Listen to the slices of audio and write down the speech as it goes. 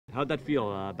How'd that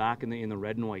feel back in the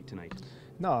red and white tonight?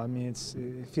 No, I mean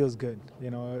it feels good.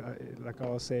 You know, like I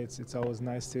always say, it's always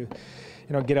nice to,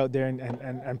 get out there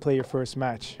and play your first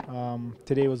match.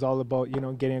 Today was all about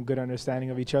getting a good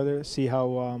understanding of each other, see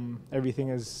how everything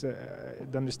is,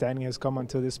 the understanding has come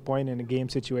until this point in a game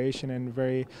situation, and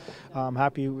very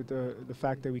happy with the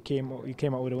fact that we came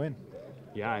out with a win.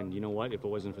 Yeah, and you know what? If it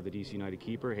wasn't for the DC United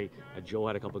keeper, hey, Joe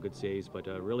had a couple of good saves, but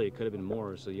really it could have been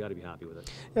more. So you got to be happy with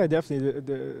it. Yeah, definitely.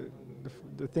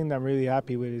 The thing that I'm really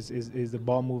happy with is the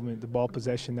ball movement, the ball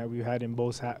possession that we had in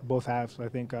both halves. I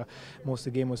think most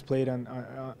of the game was played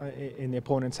in the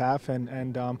opponent's half,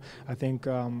 and I think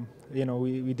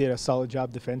we did a solid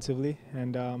job defensively,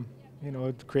 and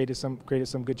it created some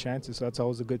good chances. So that's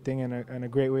always a good thing, and a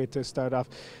great way to start off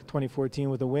 2014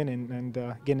 with a win and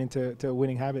get into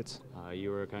winning habits.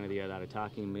 You were kind of that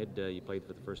attacking mid. You played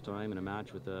for the first time in a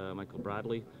match with Michael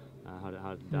Bradley. How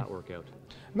did that work out?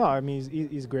 No, I mean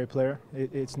he's a great player.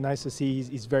 It's nice to see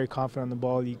he's very confident on the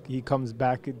ball. He comes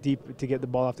back deep to get the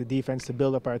ball off the defense to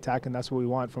build up our attack, and that's what we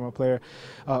want from a player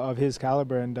of his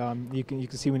caliber. And you can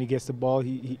see when he gets the ball,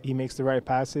 he makes the right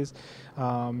passes.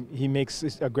 He makes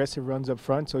aggressive runs up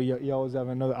front, so you always have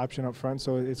another option up front.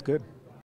 So it's good.